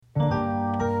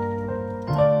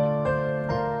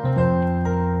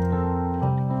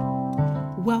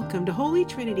to Holy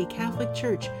Trinity Catholic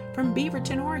Church from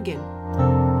Beaverton, Oregon.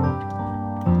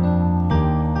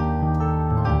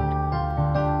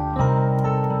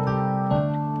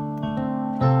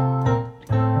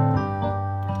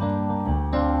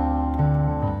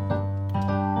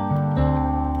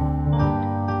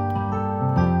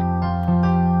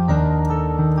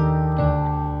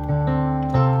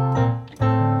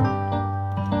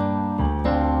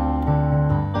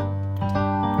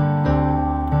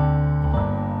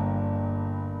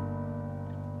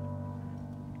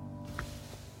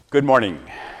 Good morning.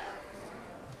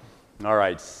 All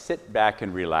right, sit back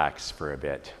and relax for a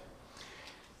bit.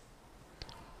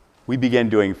 We began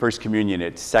doing First Communion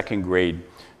at second grade.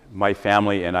 My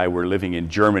family and I were living in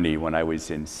Germany when I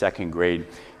was in second grade,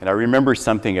 and I remember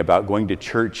something about going to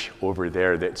church over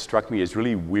there that struck me as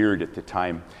really weird at the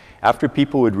time. After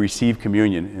people would receive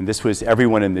communion, and this was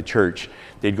everyone in the church,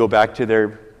 they'd go back to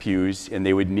their pews and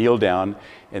they would kneel down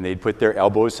and they'd put their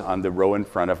elbows on the row in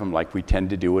front of them like we tend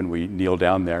to do when we kneel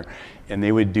down there, and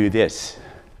they would do this.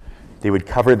 They would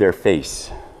cover their face.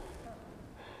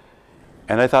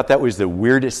 And I thought that was the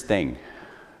weirdest thing,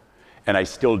 and I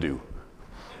still do.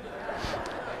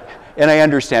 And I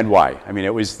understand why. I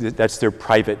mean, that's their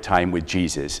private time with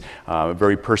Jesus, a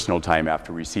very personal time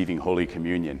after receiving Holy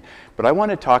Communion. But I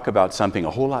want to talk about something a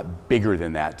whole lot bigger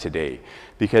than that today,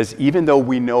 because even though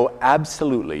we know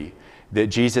absolutely that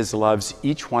Jesus loves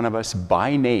each one of us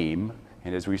by name,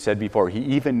 and as we've said before, he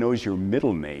even knows your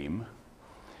middle name,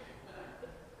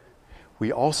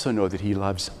 we also know that he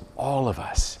loves all of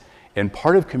us. And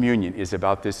part of communion is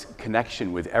about this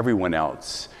connection with everyone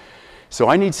else. So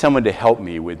I need someone to help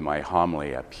me with my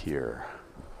homily up here.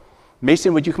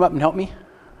 Mason, would you come up and help me?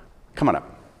 Come on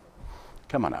up.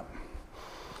 Come on up.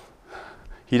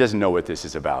 He doesn't know what this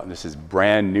is about. This is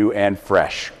brand new and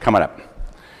fresh. Come on up.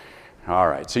 All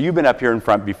right, so you've been up here in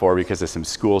front before because of some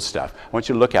school stuff. I want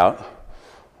you to look out.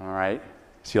 All right,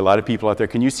 see a lot of people out there.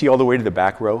 Can you see all the way to the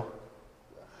back row?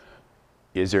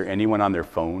 Is there anyone on their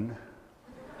phone?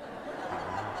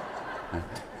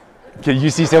 Can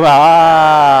you see some?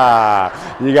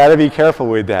 You got to be careful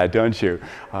with that, don't you?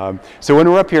 So when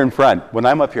we're up here in front, when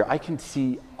I'm up here, I can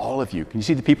see all of you. Can you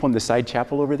see the people in the side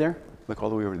chapel over there? Look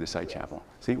all the way over to the side chapel.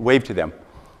 See, wave to them.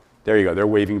 There you go. They're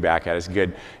waving back at us.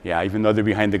 Good. Yeah, even though they're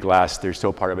behind the glass, they're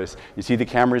still part of us. You see the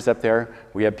cameras up there?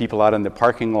 We have people out in the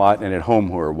parking lot and at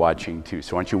home who are watching too.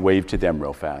 So why don't you wave to them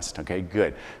real fast? Okay,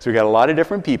 good. So we got a lot of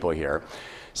different people here.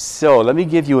 So let me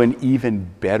give you an even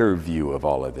better view of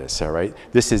all of this, all right?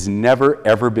 This has never,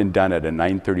 ever been done at a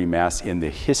 9:30 Mass in the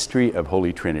history of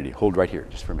Holy Trinity. Hold right here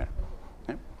just for a minute.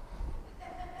 Okay?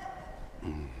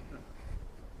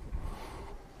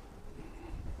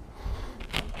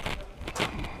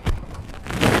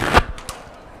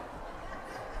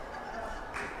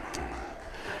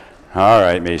 All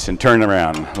right, Mason, turn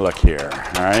around. Look here,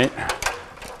 all right?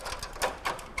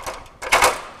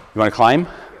 You want to climb?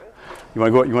 You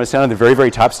want to stand on the very,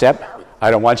 very top step?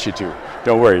 I don't want you to.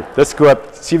 Don't worry. Let's go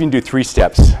up. See if you can do 3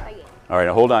 steps. All right,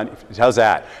 now hold on. How's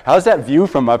that? How's that view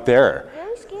from up there?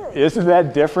 Very scary. Isn't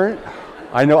that different?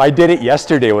 I know. I did it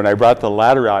yesterday when I brought the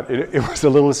ladder out. It was a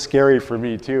little scary for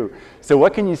me too. So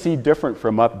what can you see different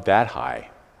from up that high?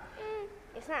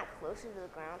 It's not closer to the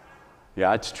ground.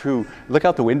 Yeah, it's true. Look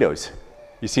out the windows.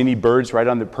 You see any birds right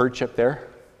on the perch up there?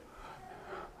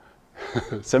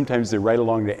 Sometimes they're right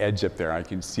along the edge up there. I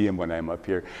can see them when I'm up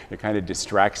here. It kind of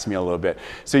distracts me a little bit.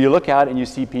 So you look out and you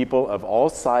see people of all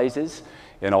sizes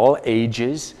and all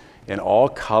ages and all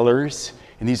colors,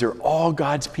 and these are all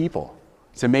God's people.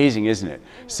 It's amazing, isn't it?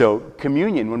 So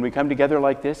communion, when we come together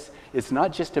like this, it's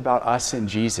not just about us and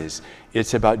Jesus.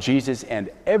 It's about Jesus and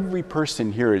every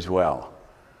person here as well.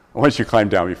 I want you to climb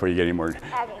down before you get any more.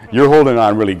 You're holding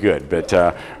on really good,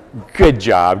 but good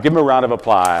job. Give them a round of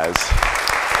applause.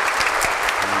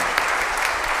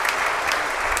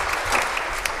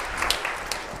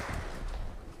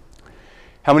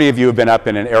 How many of you have been up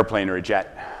in an airplane or a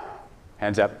jet?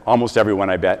 Hands up. Almost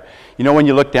everyone, I bet. You know when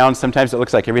you look down, sometimes it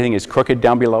looks like everything is crooked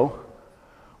down below?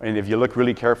 And if you look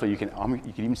really carefully, you can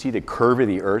even see the curve of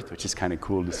the earth, which is kind of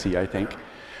cool to see, I think.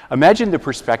 Imagine the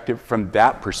perspective from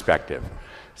that perspective.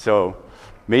 So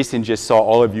Mason just saw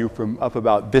all of you from up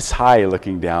about this high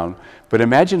looking down, but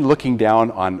imagine looking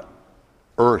down on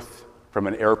Earth from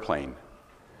an airplane.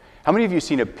 How many of you have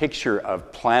seen a picture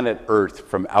of planet Earth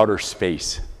from outer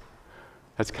space?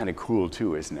 That's kind of cool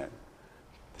too, isn't it?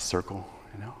 The circle,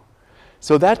 you know?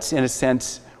 So that's, in a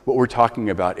sense, what we're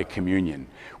talking about at communion.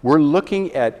 We're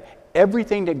looking at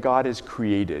everything that God has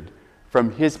created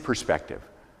from his perspective.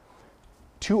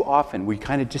 Too often, we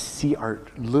kind of just see our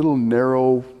little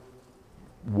narrow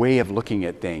way of looking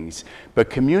at things. But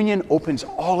communion opens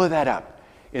all of that up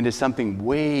into something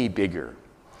way bigger.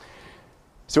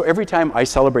 So every time I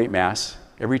celebrate Mass,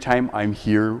 every time I'm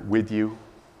here with you,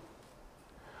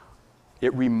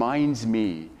 it reminds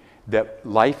me that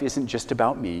life isn't just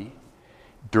about me.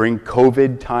 During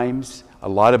COVID times, a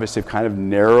lot of us have kind of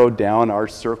narrowed down our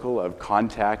circle of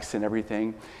contacts and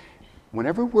everything.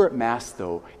 Whenever we're at Mass,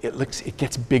 though, it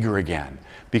gets bigger again,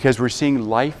 because we're seeing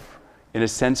life, in a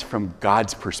sense, from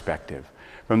God's perspective,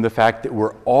 from the fact that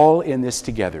we're all in this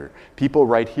together. People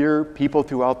right here, people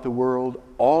throughout the world,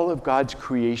 all of God's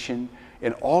creation,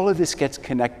 and all of this gets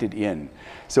connected in.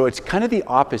 So it's kind of the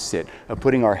opposite of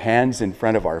putting our hands in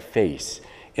front of our face.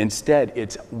 Instead,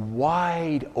 it's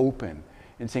wide open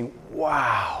and saying,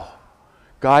 wow,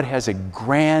 God has a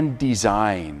grand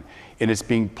design, and it's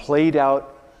being played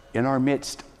out in our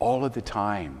midst all of the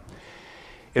time.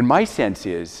 And my sense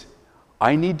is,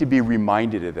 I need to be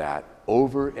reminded of that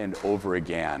over and over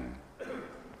again.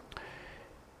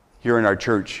 Here in our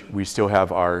church, we still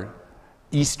have our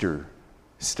Easter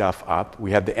stuff up.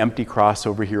 We have the empty cross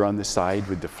over here on the side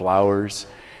with the flowers.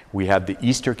 We have the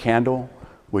Easter candle,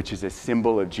 which is a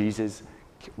symbol of Jesus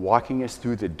walking us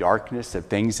through the darkness of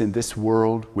things in this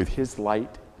world with his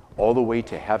light all the way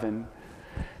to heaven.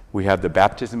 We have the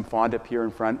baptism font up here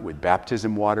in front with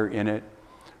baptism water in it,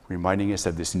 reminding us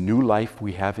of this new life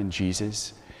we have in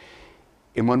Jesus.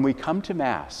 And when we come to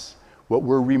Mass, what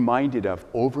we're reminded of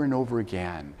over and over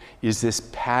again is this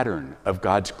pattern of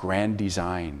God's grand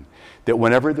design, that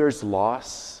whenever there's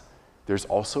loss, there's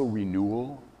also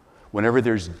renewal. Whenever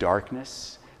there's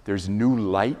darkness, there's new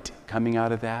light coming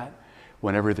out of that.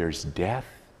 Whenever there's death,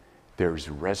 there's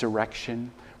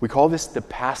resurrection. We call this the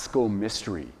Paschal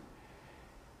mystery.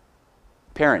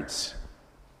 Parents,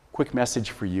 quick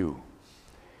message for you.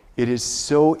 It is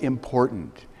so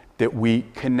important that we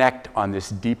connect on this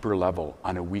deeper level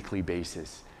on a weekly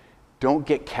basis. Don't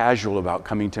get casual about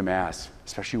coming to Mass,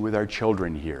 especially with our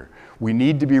children here. We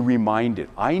need to be reminded,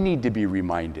 I need to be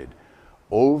reminded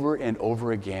over and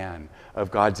over again of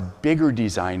God's bigger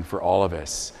design for all of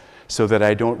us, so that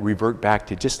I don't revert back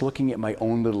to just looking at my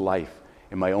own little life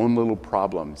and my own little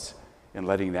problems and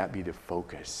letting that be the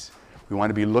focus. We want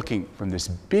to be looking from this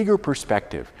bigger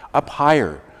perspective, up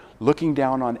higher, looking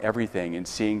down on everything and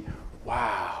seeing,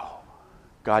 wow,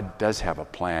 God does have a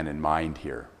plan in mind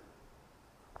here.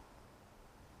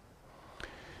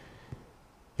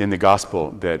 In the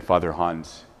gospel that Father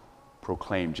Hans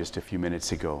proclaimed just a few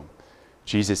minutes ago,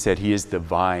 Jesus said he is the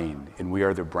vine and we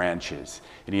are the branches,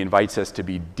 and he invites us to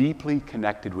be deeply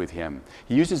connected with him.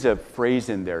 He uses a phrase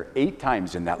in there 8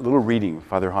 times in that little reading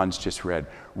Father Hans just read,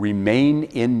 remain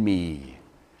in me,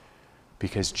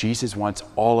 because Jesus wants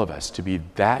all of us to be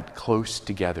that close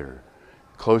together,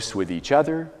 close with each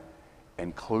other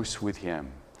and close with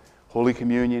him. Holy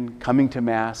Communion, coming to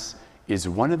Mass, is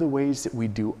one of the ways that we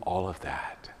do all of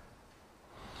that.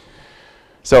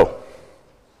 So,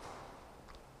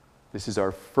 this is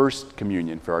our first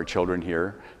communion for our children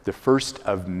here, the first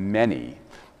of many,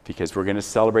 because we're going to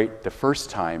celebrate the first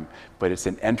time, but it's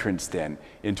an entrance then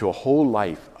into a whole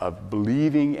life of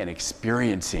believing and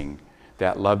experiencing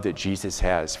that love that Jesus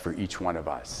has for each one of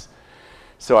us.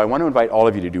 So I want to invite all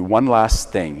of you to do one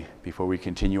last thing before we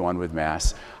continue on with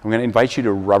Mass. I'm going to invite you to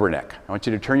rubberneck. I want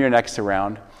you to turn your necks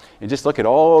around and just look at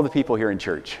all the people here in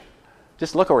church.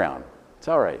 Just look around. It's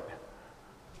all right.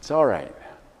 It's all right.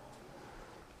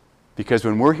 Because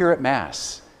when we're here at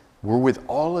Mass, we're with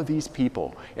all of these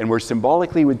people, and we're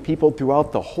symbolically with people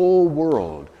throughout the whole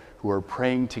world who are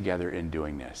praying together in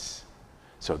doing this.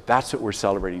 So that's what we're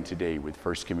celebrating today with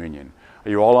First Communion.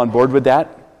 Are you all on board with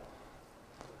that?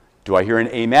 Do I hear an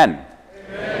amen?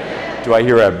 Amen. Do I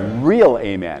hear a real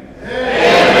amen?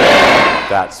 Amen.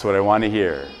 That's what I want to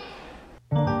hear.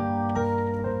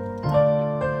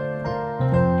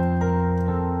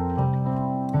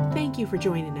 Thank you for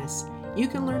joining us. You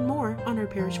can learn more on our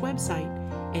parish website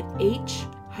at h-t.org.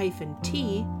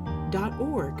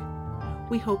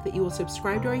 We hope that you will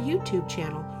subscribe to our YouTube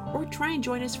channel or try and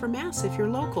join us for Mass if you're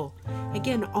local.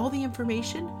 Again, all the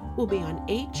information will be on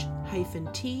h-t.org.